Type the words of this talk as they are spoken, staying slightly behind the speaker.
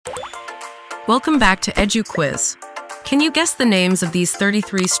Welcome back to Edu Quiz. Can you guess the names of these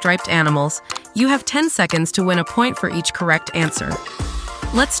 33 striped animals? You have 10 seconds to win a point for each correct answer.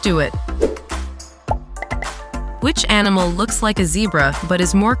 Let's do it. Which animal looks like a zebra but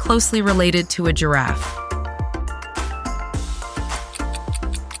is more closely related to a giraffe?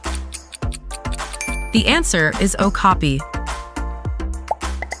 The answer is okapi.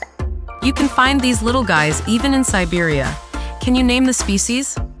 You can find these little guys even in Siberia. Can you name the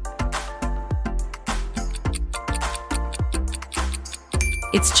species?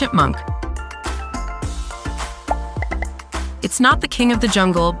 It's chipmunk. It's not the king of the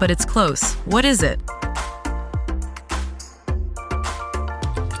jungle, but it's close. What is it?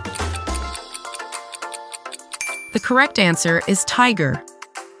 The correct answer is tiger.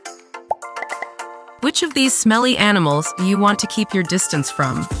 Which of these smelly animals do you want to keep your distance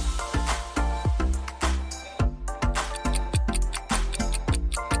from?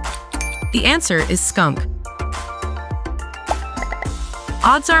 The answer is skunk.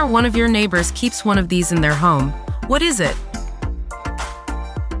 Odds are one of your neighbors keeps one of these in their home. What is it?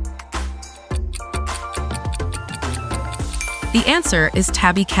 The answer is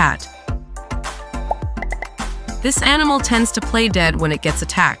tabby cat. This animal tends to play dead when it gets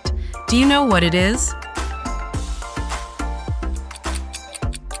attacked. Do you know what it is?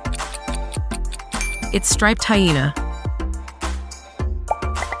 It's striped hyena.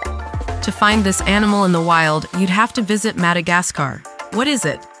 To find this animal in the wild, you'd have to visit Madagascar. What is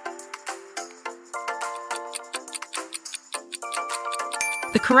it?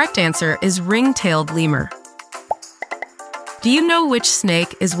 The correct answer is ring-tailed lemur. Do you know which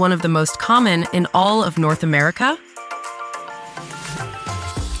snake is one of the most common in all of North America?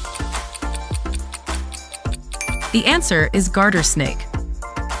 The answer is garter snake.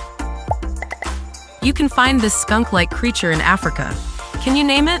 You can find this skunk-like creature in Africa. Can you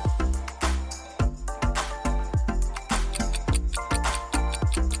name it?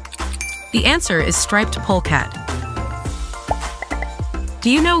 The answer is striped polecat.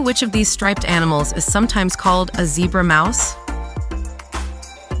 Do you know which of these striped animals is sometimes called a zebra mouse?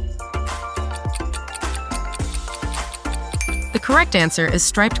 The correct answer is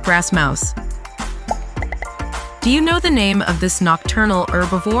striped grass mouse. Do you know the name of this nocturnal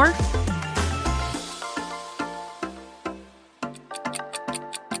herbivore?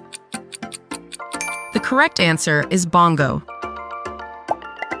 The correct answer is bongo.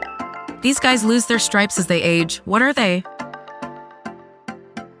 These guys lose their stripes as they age. What are they?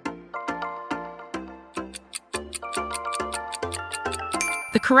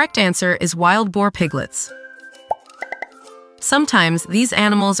 The correct answer is wild boar piglets. Sometimes these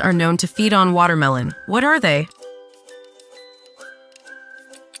animals are known to feed on watermelon. What are they?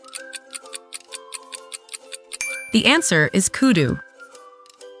 The answer is kudu.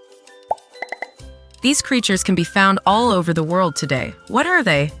 These creatures can be found all over the world today. What are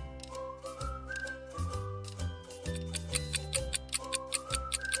they?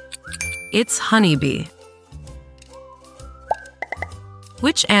 It's honeybee.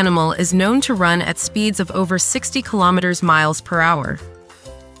 Which animal is known to run at speeds of over 60 miles per hour?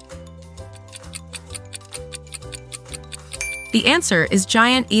 The answer is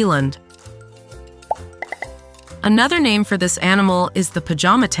giant eland. Another name for this animal is the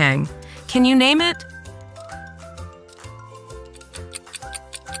pajama tang. Can you name it?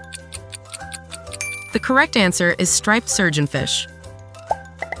 The correct answer is striped surgeonfish.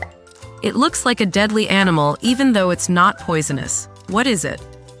 It looks like a deadly animal even though it's not poisonous. What is it?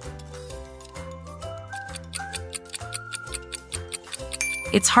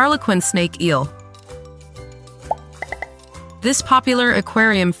 It's harlequin snake eel. This popular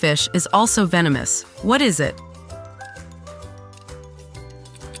aquarium fish is also venomous. What is it?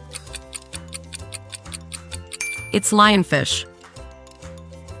 It's lionfish.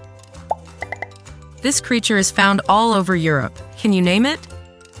 This creature is found all over Europe. Can you name it?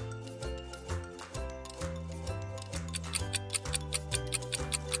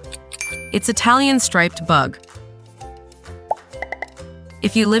 It's Italian striped bug.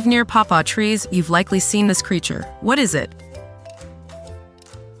 If you live near pawpaw trees, you've likely seen this creature. What is it?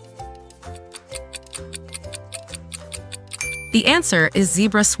 The answer is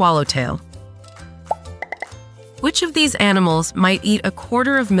zebra swallowtail. Which of these animals might eat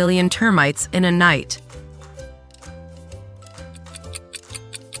 250,000 termites in a night?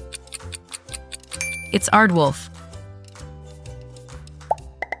 It's aardwolf.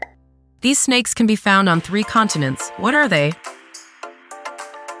 These snakes can be found on 3 continents. What are they?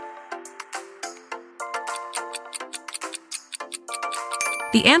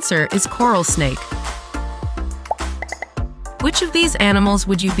 The answer is coral snake. Which of these animals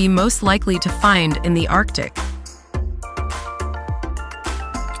would you be most likely to find in the Arctic?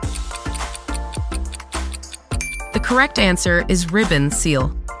 The correct answer is ribbon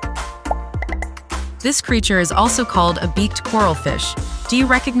seal. This creature is also called a beaked coralfish. Do you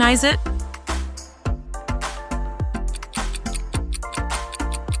recognize it?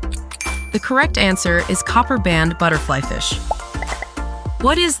 The correct answer is copper-band butterflyfish.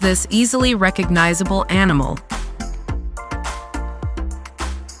 What is this easily recognizable animal?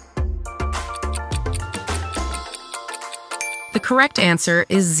 The correct answer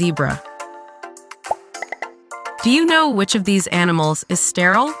is zebra. Do you know which of these animals is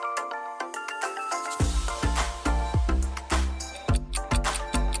sterile?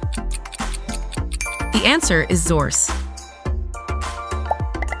 The answer is zorse.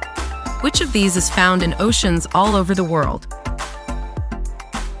 Which of these is found in oceans all over the world?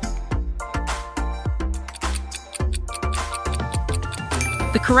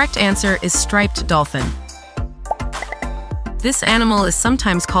 The correct answer is striped dolphin. This animal is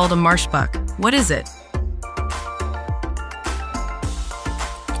sometimes called a marsh buck. What is it?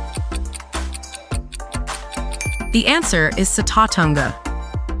 The answer is satatunga.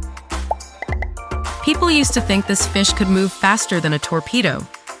 People used to think this fish could move faster than a torpedo.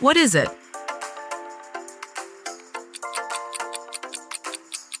 What is it?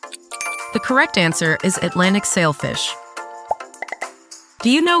 The correct answer is Atlantic sailfish. Do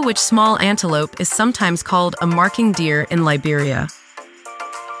you know which small antelope is sometimes called a marking deer in Liberia?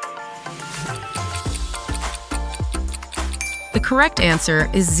 The correct answer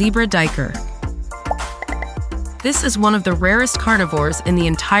is zebra duiker. This is one of the rarest carnivores in the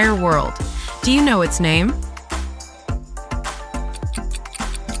entire world. Do you know its name?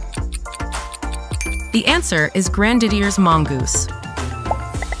 The answer is Grandidier's mongoose.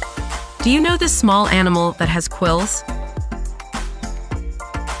 Do you know this small animal that has quills?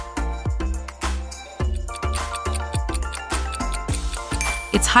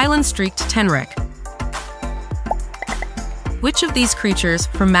 It's Highland-streaked tenrec. Which of these creatures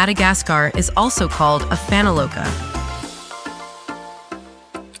from Madagascar is also called a phanaloka?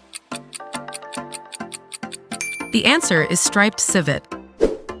 The answer is striped civet.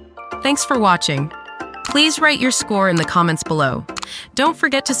 Thanks for watching. Please write your score in the comments below. Don't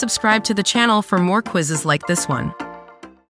forget to subscribe to the channel for more quizzes like this one.